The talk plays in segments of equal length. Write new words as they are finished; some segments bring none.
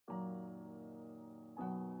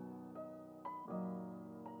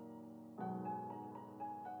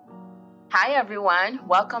Hi everyone,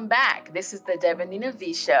 welcome back. This is the Deb and Nina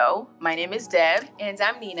V show. My name is Deb. And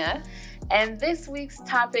I'm Nina. And this week's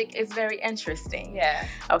topic is very interesting. Yeah.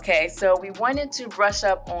 Okay, so we wanted to brush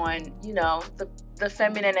up on, the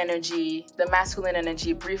feminine energy, the masculine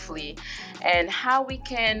energy briefly, and how we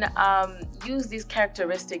can use these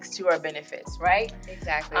characteristics to our benefits, right?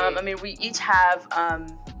 Exactly. We each have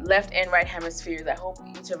left and right hemispheres. I hope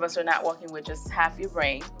each of us are not walking with just half your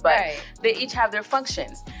brain, but They each have their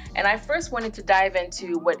functions. And I first wanted to dive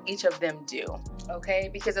into what each of them do. Okay,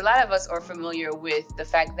 because a lot of us are familiar with the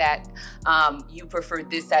fact that you prefer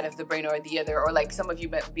this side of the brain or the other, or like some of you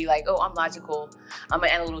might be like, oh, I'm logical, I'm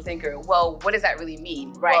an analytical thinker. Well, what does that really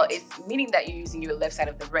mean? Right. Well, it's meaning that you're using your left side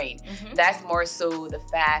of the brain. Mm-hmm. That's more so the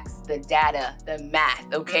facts, the data, the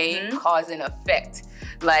math, okay? Mm-hmm. Cause and effect.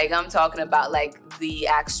 Like I'm talking about like the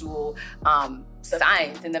actual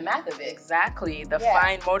science and the math of it. Exactly. The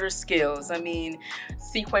fine motor skills.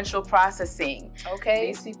 Sequential processing. Okay.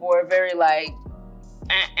 These people are very like,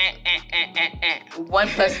 1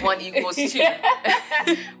 + 1 = 2.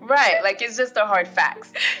 Right. Like it's just the hard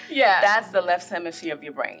facts. Yeah. That's the left hemisphere of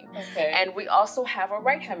your brain. Okay. And we also have a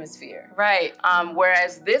right hemisphere. Right.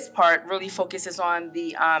 Whereas this part really focuses on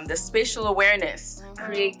the spatial awareness,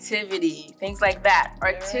 creativity, things like that.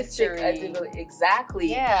 Artistic ability. Exactly.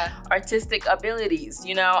 Yeah. Artistic abilities,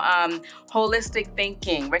 holistic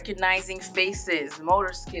thinking, recognizing faces,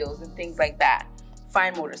 motor skills, and things like that.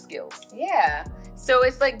 Fine motor skills. Yeah. So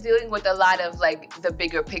it's like dealing with a lot of like the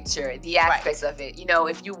bigger picture, the aspects of it.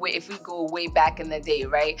 If we go way back in the day,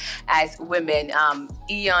 right, as women,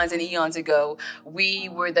 eons and eons ago, we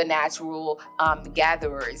were the natural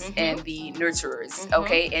gatherers and the nurturers,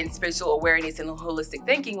 okay? And spiritual awareness and holistic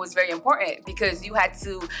thinking was very important because you had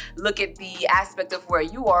to look at the aspect of where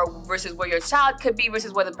you are versus where your child could be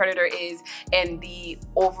versus where the predator is and the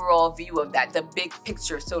overall view of that, the big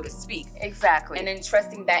picture, so to speak. Exactly. And then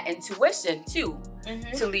trusting that intuition too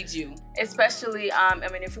to lead you. Especially,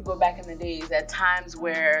 if we go back in the days, at times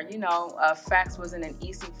where, facts wasn't an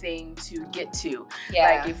easy thing to get to.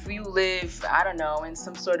 Yeah. Like if you live, I don't know, in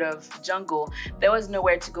some sort of jungle, there was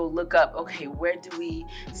nowhere to go look up, okay, where do we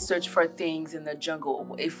search for things in the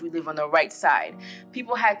jungle if we live on the right side?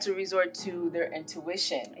 People had to resort to their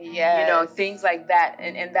intuition. Yeah. Things like that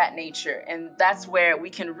and that nature. And that's where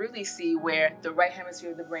we can really see where the right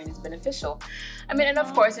hemisphere of the brain is beneficial. And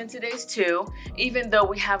of course, in today's too, even though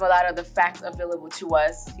we have a lot of the facts available to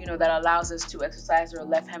us, that allows us to exercise our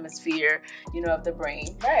left hemisphere, of the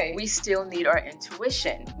brain, right, we still need our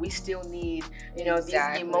intuition. We still need, these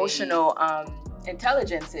emotional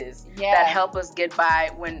intelligences that help us get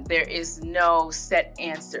by when there is no set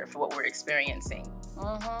answer for what we're experiencing.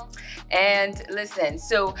 And listen,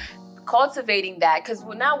 so cultivating that, because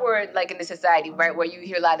now we're like in a society, right, where you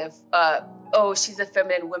hear a lot of oh, she's a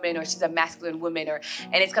feminine woman or she's a masculine woman,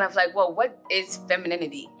 and it's kind of like, well, what is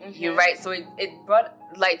femininity? You're right. So it brought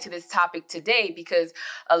light to this topic today because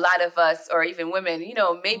a lot of us, or even women,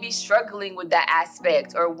 may be struggling with that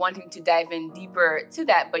aspect or wanting to dive in deeper to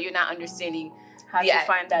that, but you're not understanding how to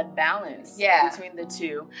find that balance between the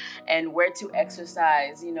two and where to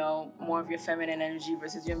exercise, more of your feminine energy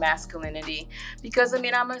versus your masculinity. Because,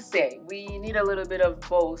 I must say, we need a little bit of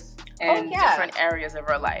both in different areas of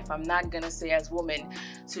our life. I'm not going to say as women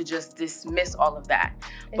to just dismiss all of that.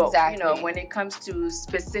 Exactly. But, when it comes to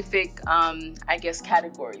specific,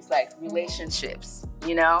 categories like relationships,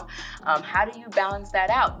 how do you balance that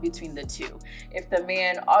out between the two? If the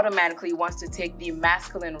man automatically wants to take the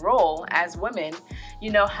masculine role as women,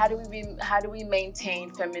 how do we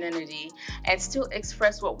maintain femininity and still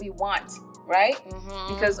express what we want, right?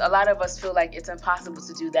 Because a lot of us feel like it's impossible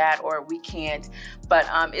to do that or we can't, but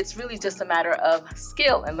it's really just a matter of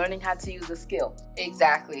skill and learning how to use the skill.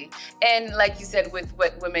 Exactly. And like you said, with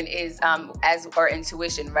what women is as our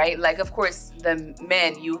intuition, right? Like, of course, the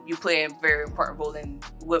men, you play a very important role in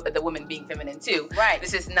the woman being feminine too. Right.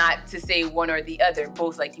 This is not to say one or the other,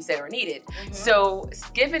 both, like you said, are needed. So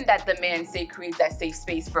given that the man, say, creates that safe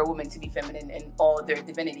space for a woman to be feminine in all their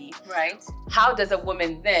divinity, right? How does a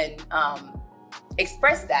woman then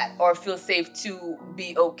express that or feel safe to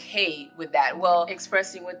be okay with that? Well,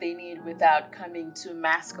 expressing what they need without coming too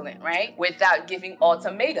masculine, right? Without giving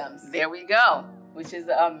ultimatums. There we go. Which is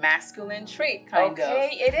a masculine trait, kind of. Okay,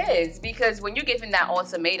 it is. Because when you're given that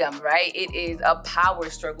ultimatum, right, it is a power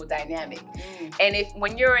struggle dynamic. And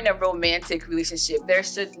when you're in a romantic relationship, there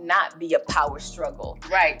should not be a power struggle.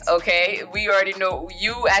 Right. Okay? We already know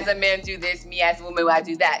you as a man do this, me as a woman, I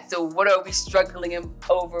do that. So what are we struggling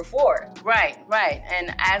over for? Right.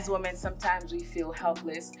 And as women, sometimes we feel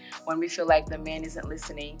helpless when we feel like the man isn't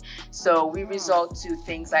listening. So we resort to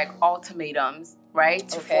things like ultimatums right?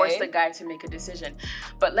 To force the guy to make a decision.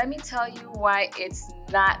 But let me tell you why it's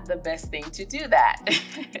not the best thing to do that.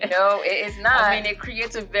 No, it is not. I mean, it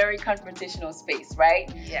creates a very confrontational space,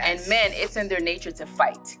 right? Yes. And men, it's in their nature to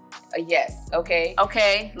fight. Yes, okay.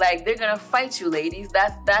 Okay, like they're gonna fight you, ladies.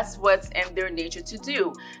 That's what's in their nature to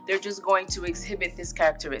do. They're just going to exhibit this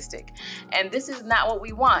characteristic. And this is not what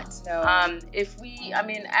we want. No.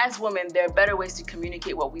 As women, there are better ways to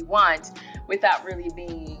communicate what we want without really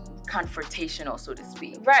being confrontational, so to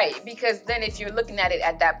speak. Right, because then if you're looking at it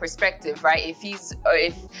at that perspective, right,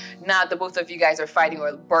 if now the both of you guys are fighting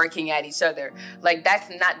or barking at each other, like that's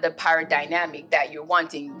not the power dynamic that you're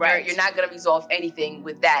wanting. Right. You're not going to resolve anything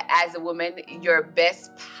with that. As a woman, your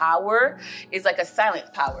best power is like a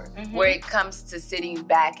silent power, where it comes to sitting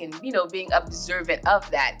back and, you know, being observant of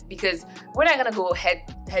that, because we're not going to go head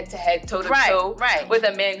to head, toe to toe with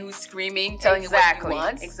a man who's screaming, telling you what he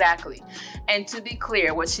wants. Exactly. And to be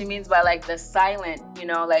clear, what she means by like the silent, you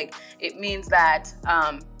know, like it means that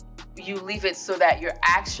you leave it so that your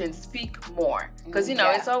actions speak more. Because, you know,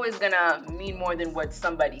 it's always gonna mean more than what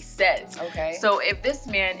somebody says. Okay. So if this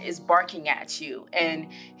man is barking at you and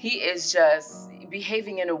he is just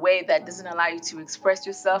behaving in a way that doesn't allow you to express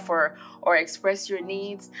yourself or express your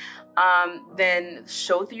needs, then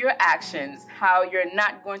show through your actions how you're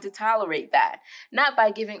not going to tolerate that. Not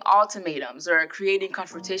by giving ultimatums or creating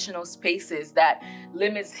confrontational spaces that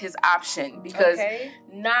limits his option, because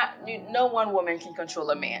no one woman can control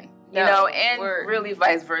a man. You know, and really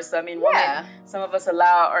vice versa. I mean, women, some of us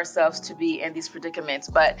allow ourselves to be in these predicaments,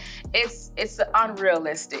 but it's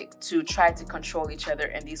unrealistic to try to control each other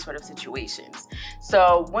in these sort of situations.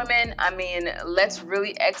 So women, I mean, let's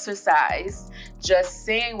really exercise just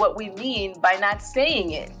saying what we mean by not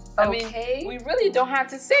saying it. I mean, we really don't have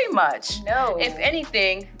to say much. No. If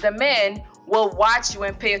anything, the men will watch you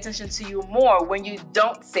and pay attention to you more when you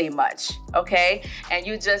don't say much, okay? And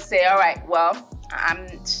you just say, all right, well,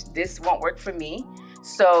 this won't work for me.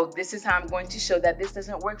 So this is how I'm going to show that this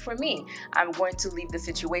doesn't work for me. I'm going to leave the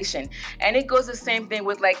situation. And it goes the same thing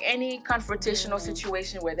with like any confrontational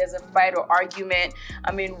situation where there's a fight or argument.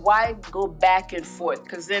 I mean, why go back and forth?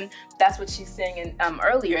 Because then that's what she's saying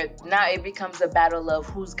earlier. Now it becomes a battle of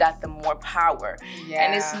who's got the more power. Yeah.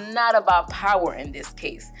 And it's not about power in this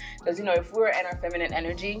case. Because, you know, if we're in our feminine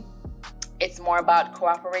energy, it's more about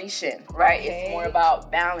cooperation, right? Okay. It's more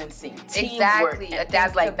about balancing, teamwork, and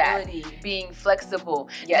things like that. Being flexible.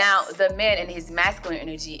 Yes. Now, the man in his masculine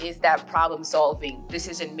energy is that problem solving,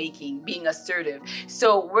 decision making, being assertive.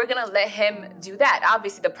 So we're gonna let him do that.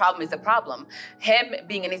 Obviously, the problem is the problem. Him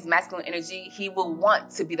being in his masculine energy, he will want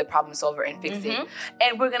to be the problem solver and fix it.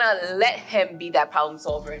 And we're gonna let him be that problem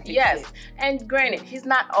solver and fix it. And granted, he's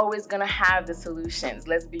not always gonna have the solutions.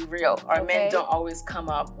 Let's be real. Our men don't always come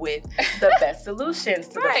up with the best solutions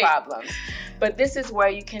to the problems. But this is where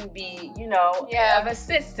you can be, you know, of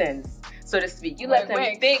assistance, so to speak. You let them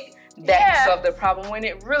think that you solved the problem when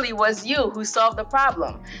it really was you who solved the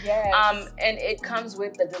problem. Yes. And it comes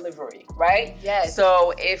with the delivery, right? Yes.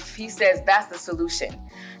 So if he says that's the solution,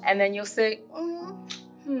 and then you'll say,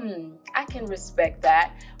 I can respect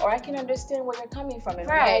that, or I can understand where you're coming from and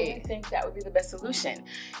why you think that would be the best solution.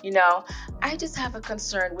 You know, I just have a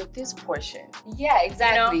concern with this portion. Yeah,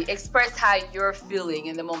 exactly. You know? Express how you're feeling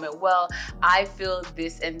in the moment. Well, I feel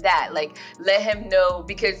this and that. Like, let him know,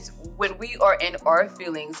 because when we are in our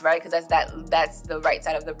feelings, right? Because that's the right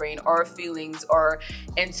side of the brain, our feelings, or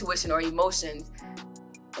intuition, or emotions,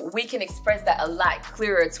 we can express that a lot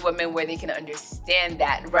clearer to women where they can understand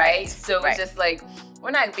that, right? So it's just like, we're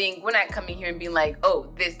not coming here and being like,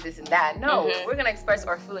 oh, this and that. No, we're gonna express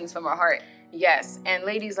our feelings from our heart. Yes, and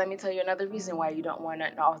ladies, let me tell you another reason why you don't want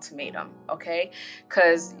an ultimatum, okay?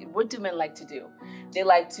 Because what do men like to do? They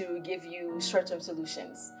like to give you short-term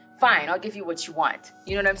solutions. Fine, I'll give you what you want.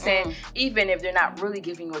 You know what I'm saying? Even if they're not really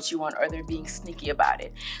giving you what you want, or they're being sneaky about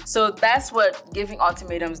it. So that's what giving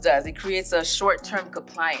ultimatums does. It creates a short-term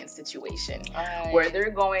compliance situation where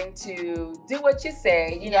they're going to do what you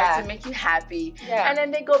say, you know, to make you happy. And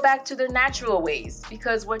then they go back to their natural ways,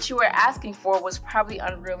 because what you were asking for was probably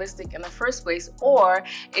unrealistic in the first place, or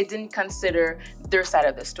it didn't consider their side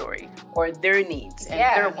of the story, or their needs and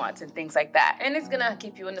their wants and things like that. And it's gonna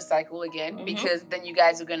keep you in the cycle again, because then you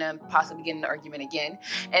guys are gonna possibly get in an argument again,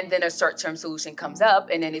 and then a short-term solution comes up,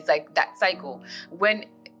 and then it's like that cycle.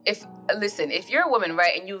 If you're a woman,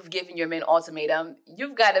 right, and you've given your man ultimatum,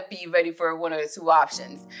 you've got to be ready for one of the two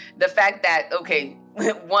options. The fact that, okay,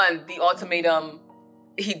 one, the ultimatum,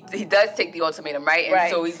 he does take the ultimatum, right?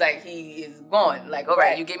 And so he's like, he is gone. Like, all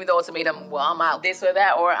right, you gave me the ultimatum, well, I'm out. This or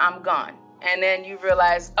that, or I'm gone. And then you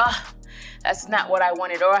realize, that's not what I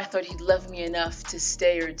wanted, or I thought he'd love me enough to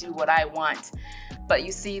stay or do what I want. But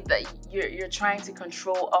you see that you're trying to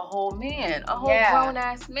control a whole man, a whole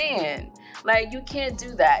grown-ass man. Like, you can't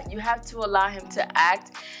do that. You have to allow him to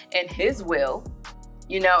act in his will,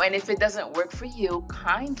 you know, and if it doesn't work for you,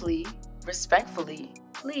 kindly, respectfully,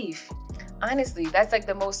 leave. Honestly, that's like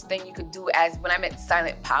the most thing you could do. As when I meant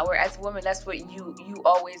silent power as a woman, that's what you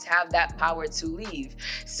always have that power to leave.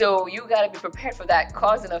 So you got to be prepared for that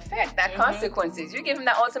cause and effect, that consequences. You give him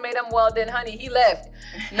that ultimatum, well then honey, he left.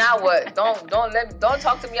 Now what? Don't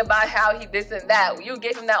talk to me about how he this and that. You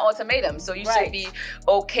gave him that ultimatum, so you should be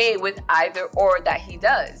okay with either or that he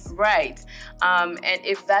does. Right. And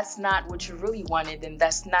if that's not what you really wanted, then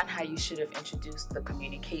that's not how you should have introduced the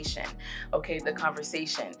communication, okay, the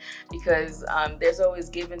conversation, because there's always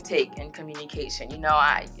give and take in communication. You know,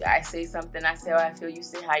 I say something, I say how I feel, you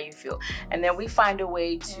say how you feel, and then we find a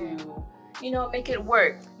way to, you know, make it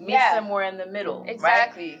work, meet somewhere in the middle.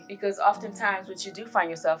 Exactly. Right? Because oftentimes what you do find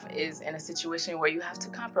yourself is in a situation where you have to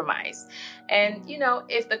compromise. And, you know,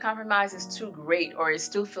 if the compromise is too great, or it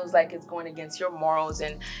still feels like it's going against your morals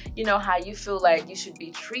and, you know, how you feel like you should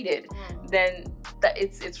be treated, then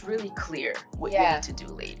it's really clear what you need to do,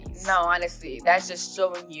 ladies. No, honestly, that's just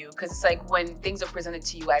showing you, because it's like when things are presented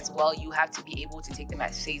to you as well, you have to be able to take them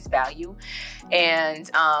at face value and,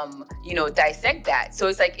 you know, dissect that. So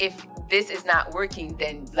it's like, if this is not working,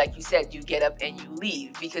 then like you said, you get up and you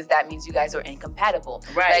leave, because that means you guys are incompatible.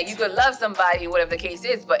 Right. Like, you could love somebody, whatever the case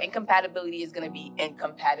is, but incompatibility is going to be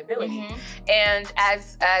incompatibility. And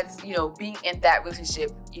as you know, being in that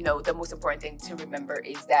relationship, you know, the most important thing to remember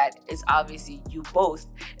is that it's obviously you both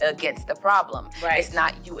against the problem. Right. It's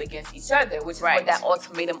not you against each other, which is what that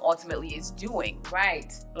ultimatum ultimately is doing.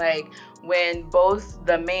 Right. Like, when both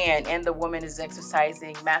the man and the woman is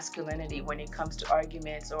exercising masculinity when it comes to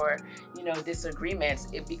arguments or, you know, disagreements,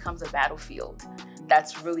 it becomes a battlefield.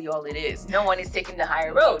 That's really all it is. No one is taking the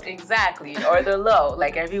higher road. Exactly. Or the low.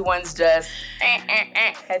 Like, everyone's just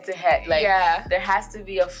head to head. Like, there has to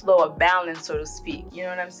be a flow, a balance, so to speak. You know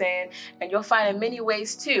what I'm saying? And you'll find in many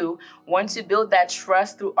ways too, once you build that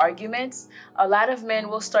trust through arguments, a lot of men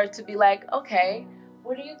will start to be like, okay,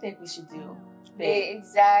 what do you think we should do?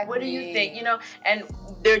 Exactly. What do you think? You know, and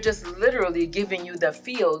they're just literally giving you the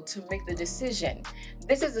field to make the decision.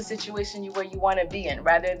 This is a situation where you want to be in,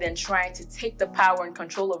 rather than trying to take the power and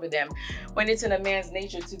control over them, when it's in a man's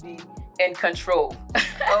nature to be in control.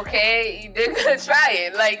 Okay, they're gonna try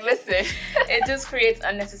it. Like, listen, it just creates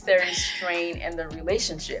unnecessary strain in the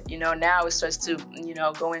relationship. You know, now it starts to, you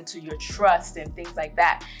know, go into your trust and things like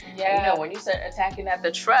that. Yeah. And, you know, when you start attacking at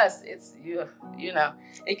the trust, it's you know,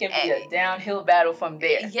 it can be a downhill battle from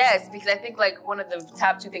there. Yes, because I think like one of the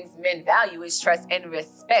top two things men value is trust and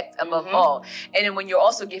respect above all. And then when you're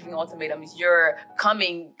also giving ultimatums, you're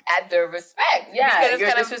coming at their respect. Yeah, because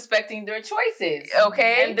you're disrespecting their choices.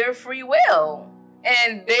 Okay. And their free will.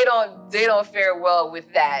 And they don't fare well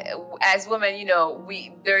with that. As women, you know,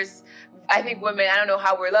 I think women, I don't know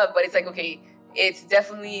how we're loved, but it's like, okay, it's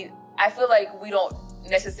definitely, I feel like we don't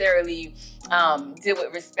necessarily deal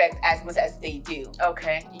with respect as much as they do.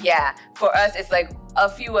 Okay. Yeah. For us, it's like a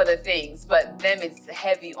few other things, but them, it's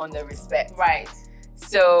heavy on the respect. Right.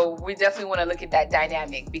 So we definitely want to look at that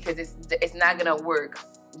dynamic, because it's not going to work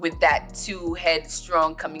with that two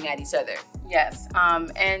headstrong coming at each other. Yes.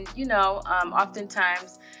 And, you know,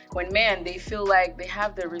 oftentimes when men, they feel like they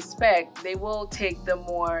have the respect, they will take the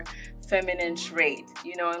more feminine trait,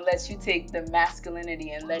 you know, unless you take the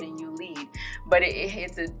masculinity and letting you lead. But it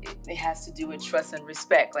has to do with trust and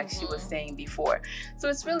respect, like she was saying before. So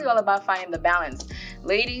it's really all about finding the balance.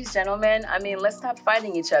 Ladies, gentlemen, I mean, let's stop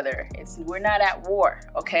fighting each other. We're not at war,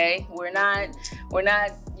 okay? We're not,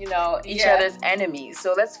 you know, each other's enemies.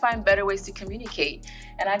 So let's find better ways to communicate.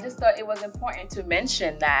 And I just thought it was important to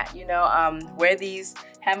mention that, you know, where these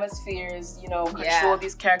hemispheres, you know, control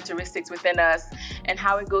these characteristics within us, and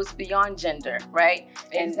how it goes beyond gender, right?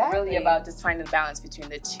 And really about just finding the balance between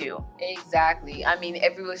the two. Exactly. I mean,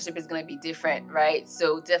 every relationship is going to be different, right?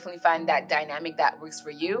 So definitely find that dynamic that works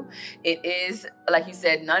for you. It is, like you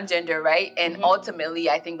said, non-gender, right? And ultimately,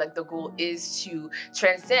 I think like the goal is to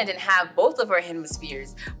transcend and have both of our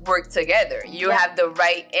hemispheres work together. You have the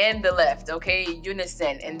right and the left, okay?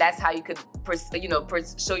 Unison. And that's how you could,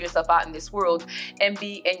 show yourself out in this world and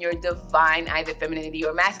be in your divine, either femininity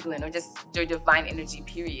or masculine, or just your divine energy,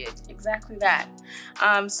 period. Exactly that.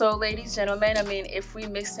 So ladies, gentlemen, I mean, if we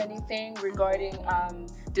missed anything regarding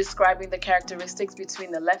describing the characteristics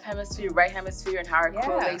between the left hemisphere, right hemisphere, and how it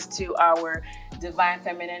correlates to our divine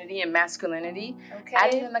femininity and masculinity,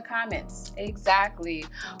 add it in the comments. Exactly.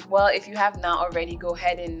 Well, if you have not already, go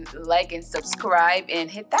ahead and like and subscribe and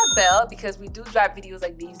hit that bell, because we do drop videos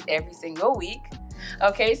like these every single week.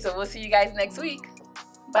 Okay, so we'll see you guys next week.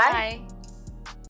 Bye.